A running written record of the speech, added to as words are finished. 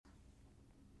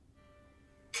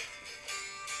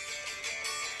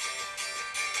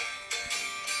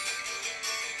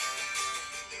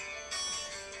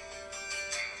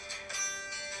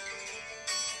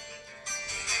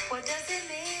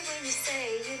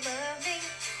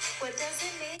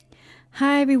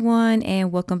Hi, everyone,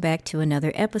 and welcome back to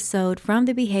another episode from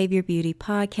the Behavior Beauty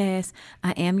Podcast.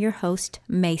 I am your host,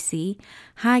 Macy.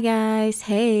 Hi, guys.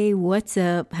 Hey, what's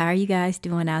up? How are you guys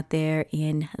doing out there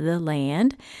in the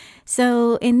land?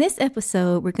 So, in this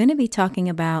episode, we're going to be talking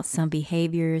about some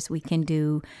behaviors we can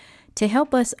do to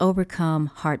help us overcome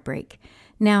heartbreak.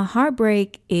 Now,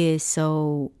 heartbreak is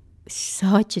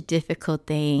such a difficult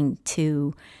thing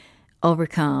to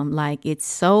overcome. Like, it's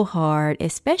so hard,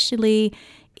 especially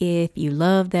if you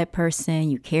love that person,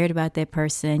 you cared about that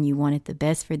person, you wanted the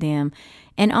best for them,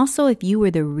 and also if you were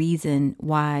the reason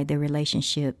why the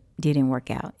relationship didn't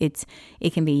work out. It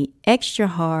can be extra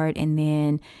hard, and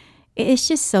then it's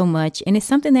just so much, and it's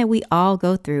something that we all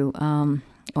go through,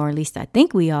 or at least I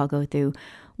think we all go through,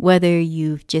 whether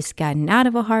you've just gotten out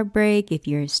of a heartbreak, if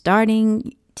you're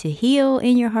starting to heal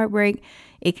in your heartbreak,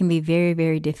 it can be very,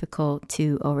 very difficult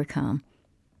to overcome.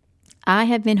 I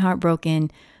have been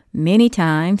heartbroken many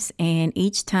times, and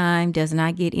each time does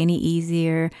not get any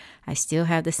easier. I still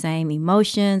have the same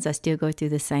emotions. I still go through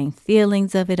the same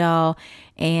feelings of it all.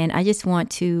 And I just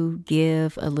want to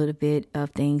give a little bit of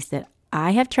things that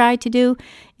I have tried to do.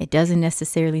 It doesn't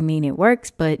necessarily mean it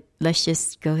works, but let's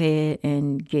just go ahead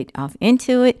and get off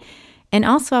into it. And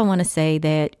also, I want to say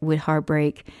that with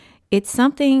heartbreak, it's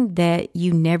something that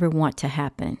you never want to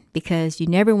happen, because you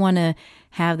never want to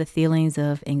have the feelings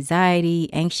of anxiety,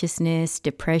 anxiousness,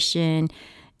 depression,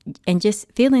 and just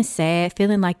feeling sad,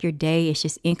 feeling like your day is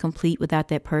just incomplete without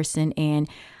that person. And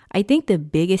I think the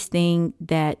biggest thing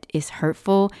that is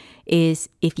hurtful is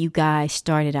if you guys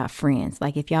started out friends.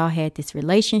 Like if y'all had this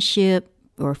relationship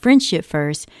or friendship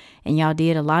first, and y'all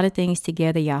did a lot of things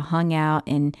together, y'all hung out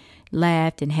and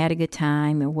laughed and had a good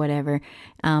time or whatever,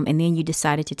 and then you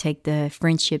decided to take the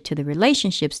friendship to the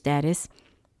relationship status,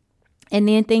 and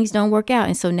then things don't work out,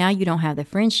 and so now you don't have the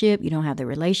friendship, you don't have the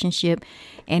relationship,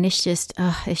 and it's just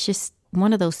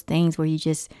one of those things where you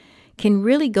just can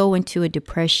really go into a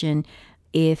depression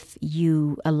if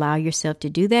you allow yourself to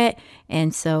do that.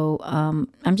 And so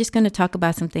I'm just going to talk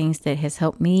about some things that has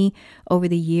helped me over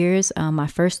the years. My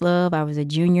first love, I was a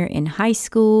junior in high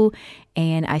school,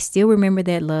 and I still remember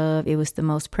that love. It was the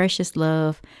most precious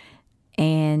love.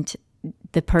 And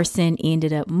the person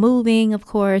ended up moving, of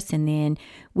course, and then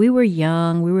we were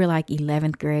young. We were like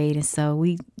 11th grade, and so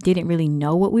we didn't really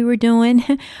know what we were doing.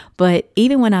 But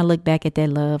even when I look back at that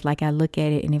love, like I look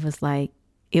at it and it was like,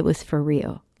 it was for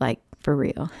real, like for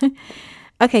real.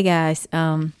 Okay, guys.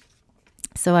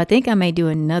 So I think I may do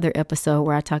another episode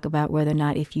where I talk about whether or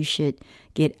not if you should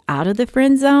get out of the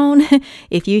friend zone,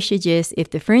 if you should just,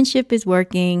 if the friendship is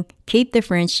working, keep the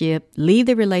friendship, leave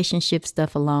the relationship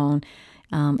stuff alone.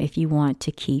 If you want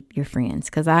to keep your friends,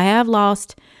 because I have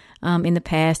lost, in the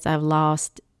past, I've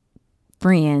lost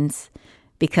friends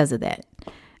because of that.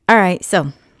 All right.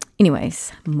 So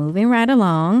anyways, moving right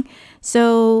along.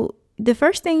 So the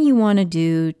first thing you want to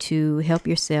do to help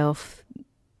yourself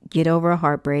get over a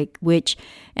heartbreak,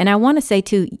 and I want to say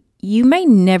too, you may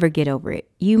never get over it.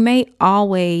 You may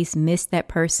always miss that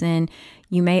person.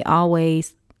 You may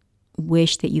always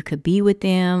wish that you could be with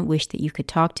them, wish that you could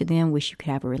talk to them, wish you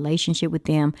could have a relationship with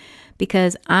them,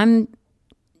 because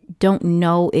don't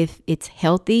know if it's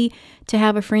healthy to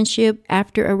have a friendship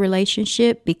after a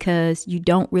relationship, because you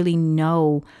don't really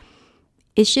know.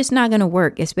 It's just not going to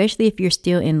work, especially if you're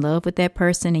still in love with that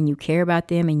person and you care about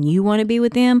them and you want to be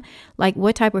with them. Like,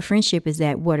 what type of friendship is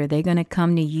that? What, are they going to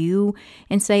come to you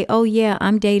and say, oh yeah,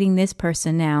 I'm dating this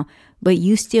person now, but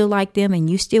you still like them and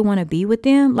you still want to be with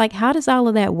them? Like, how does all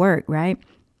of that work, right?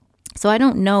 So I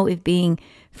don't know if being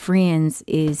friends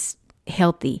is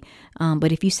healthy.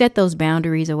 But if you set those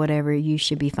boundaries or whatever, you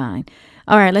should be fine.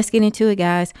 All right, let's get into it,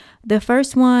 guys. The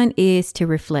first one is to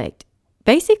reflect.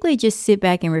 Basically, just sit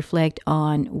back and reflect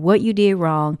on what you did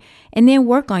wrong, and then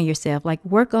work on yourself. Like,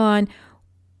 work on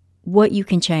what you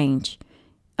can change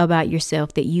about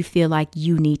yourself that you feel like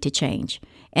you need to change.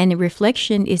 And the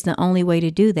reflection is the only way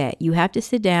to do that. You have to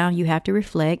sit down, you have to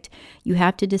reflect, you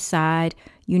have to decide,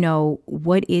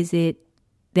 what is it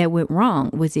that went wrong?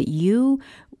 Was it you?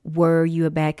 Were you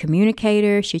a bad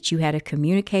communicator? Should you have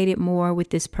communicated more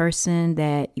with this person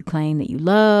that you claim that you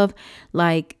love?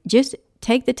 Like, just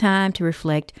take the time to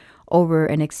reflect over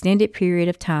an extended period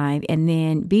of time, and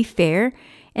then be fair,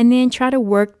 and then try to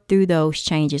work through those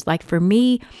changes. Like for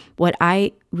me, what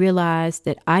I realized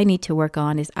that I need to work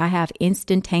on is I have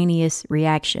instantaneous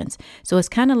reactions. So it's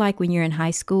kind of like when you're in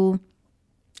high school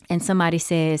and somebody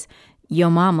says, yo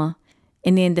mama,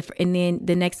 And then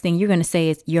the next thing you're going to say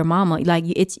is your mama. Like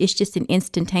it's just an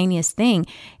instantaneous thing.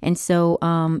 And so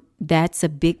that's a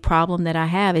big problem that I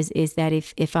have is that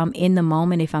if I'm in the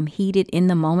moment, if I'm heated in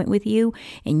the moment with you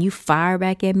and you fire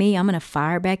back at me, I'm going to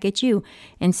fire back at you.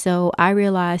 And so I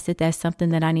realized that that's something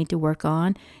that I need to work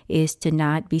on, is to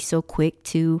not be so quick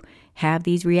to have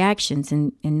these reactions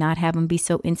and not have them be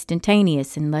so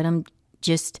instantaneous, and let them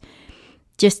just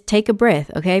take a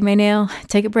breath. Okay, Maynell,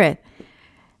 take a breath.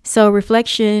 So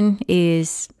reflection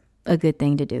is a good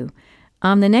thing to do.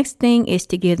 The next thing is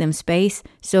to give them space.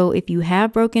 So if you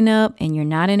have broken up and you're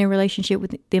not in a relationship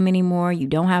with them anymore, you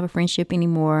don't have a friendship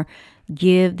anymore,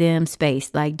 give them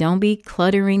space. Like, don't be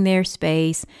cluttering their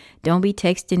space. Don't be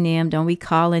texting them. Don't be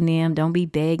calling them. Don't be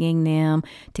begging them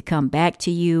to come back to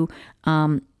you.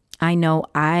 I know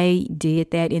I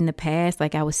did that in the past.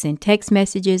 Like, I would send text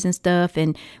messages and stuff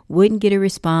and wouldn't get a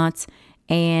response,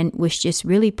 and was just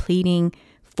really pleading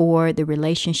for the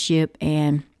relationship,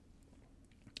 and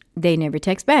they never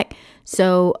text back.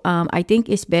 So I think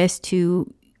it's best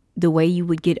the way you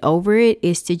would get over it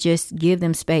is to just give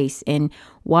them space. And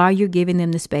while you're giving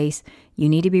them the space, you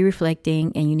need to be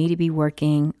reflecting and you need to be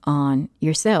working on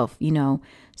yourself,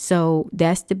 So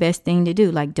that's the best thing to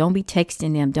do. Like, don't be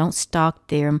texting them. Don't stalk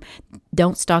them.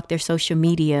 Don't stalk their social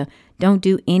media. Don't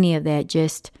do any of that.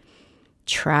 Just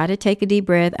try to take a deep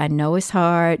breath. I know it's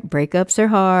hard. Breakups are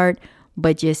hard.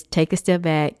 But just take a step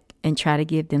back and try to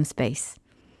give them space.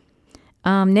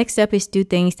 Next up is do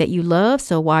things that you love.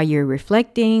 So while you're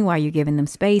reflecting, while you're giving them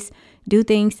space, do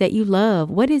things that you love.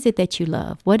 What is it that you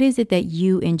love? What is it that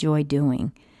you enjoy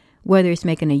doing? Whether it's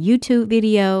making a YouTube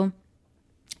video,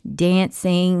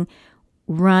 dancing,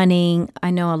 running.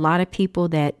 I know a lot of people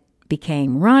that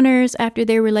became runners after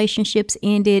their relationships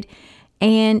ended.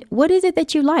 And what is it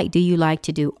that you like? Do you like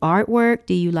to do artwork?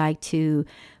 Do you like to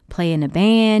play in a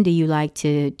band? Do you like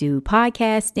to do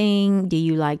podcasting? Do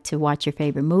you like to watch your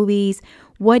favorite movies?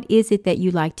 What is it that you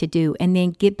like to do? And then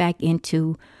get back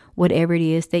into whatever it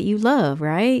is that you love,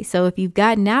 right? So if you've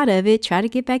gotten out of it, try to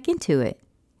get back into it.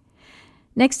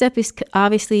 Next up is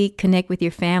obviously connect with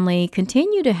your family.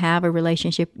 Continue to have a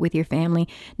relationship with your family.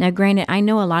 Now, granted, I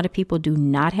know a lot of people do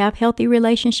not have healthy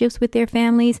relationships with their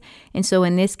families. And so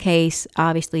in this case,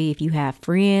 obviously, if you have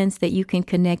friends that you can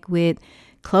connect with,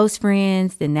 close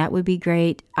friends, then that would be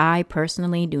great. I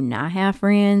personally do not have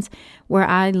friends where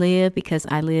I live because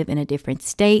I live in a different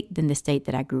state than the state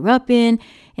that I grew up in.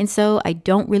 And so I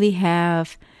don't really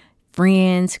have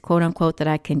friends, quote unquote, that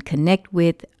I can connect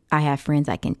with. I have friends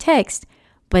I can text,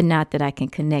 but not that I can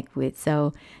connect with.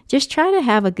 So just try to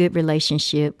have a good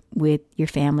relationship with your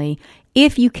family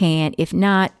if you can. If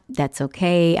not, that's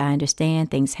okay. I understand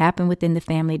things happen within the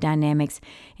family dynamics,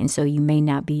 and so you may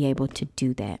not be able to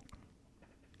do that.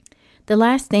 The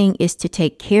last thing is to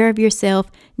take care of yourself.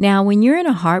 Now, when you're in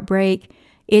a heartbreak,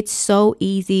 it's so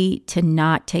easy to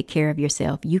not take care of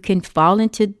yourself. You can fall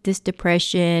into this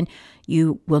depression.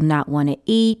 You will not want to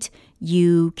eat.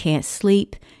 You can't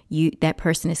sleep. That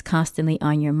person is constantly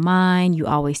on your mind. You're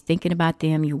always thinking about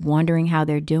them. You're wondering how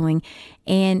they're doing.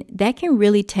 And that can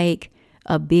really take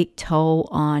a big toll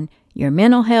on your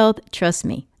mental health. Trust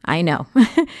me, I know.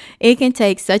 It can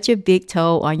take such a big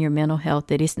toll on your mental health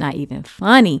that it's not even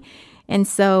funny. And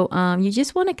so you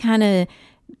just want to kind of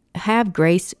have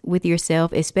grace with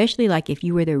yourself, especially like if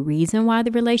you were the reason why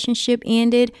the relationship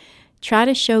ended. Try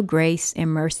to show grace and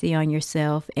mercy on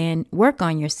yourself and work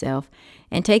on yourself.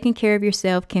 And taking care of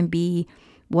yourself can be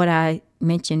what I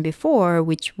mentioned before,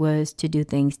 which was to do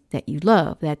things that you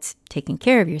love. That's taking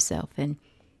care of yourself, and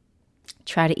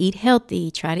try to eat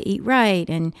healthy, try to eat right,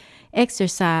 and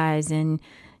exercise, and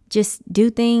just do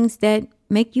things that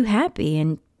make you happy,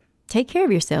 and take care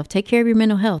of yourself. Take care of your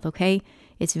mental health, okay?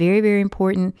 It's very, very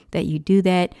important that you do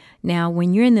that. Now,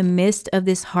 when you're in the midst of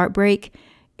this heartbreak,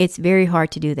 it's very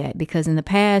hard to do that, because in the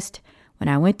past, when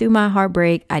I went through my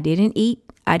heartbreak, I didn't eat,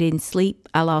 I didn't sleep,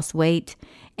 I lost weight,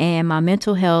 and my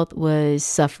mental health was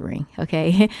suffering,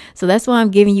 okay? So that's why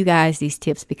I'm giving you guys these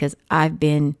tips, because I've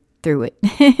been through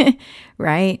it,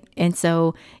 right? And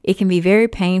so it can be very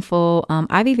painful.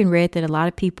 I've even read that a lot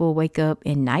of people wake up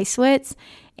in night sweats,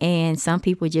 and some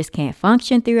people just can't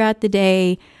function throughout the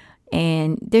day.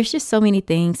 And there's just so many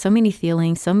things, so many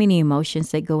feelings, so many emotions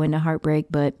that go into heartbreak.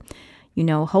 But,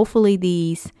 hopefully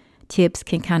these tips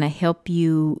can kind of help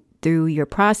you through your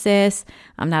process.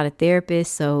 I'm not a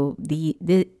therapist, so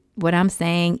what I'm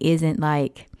saying isn't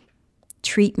like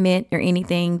treatment or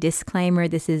anything. Disclaimer,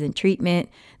 this isn't treatment.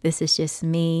 This is just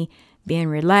me being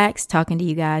relaxed, talking to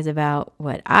you guys about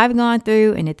what I've gone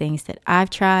through and the things that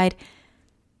I've tried.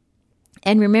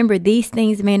 And remember, these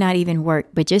things may not even work,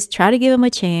 but just try to give them a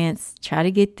chance. Try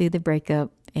to get through the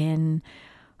breakup, And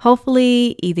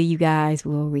hopefully either you guys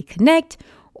will reconnect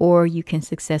or you can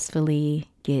successfully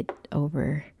get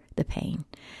over the pain.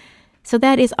 So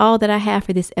that is all that I have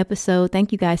for this episode.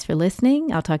 Thank you guys for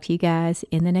listening. I'll talk to you guys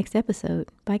in the next episode.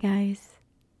 Bye, guys.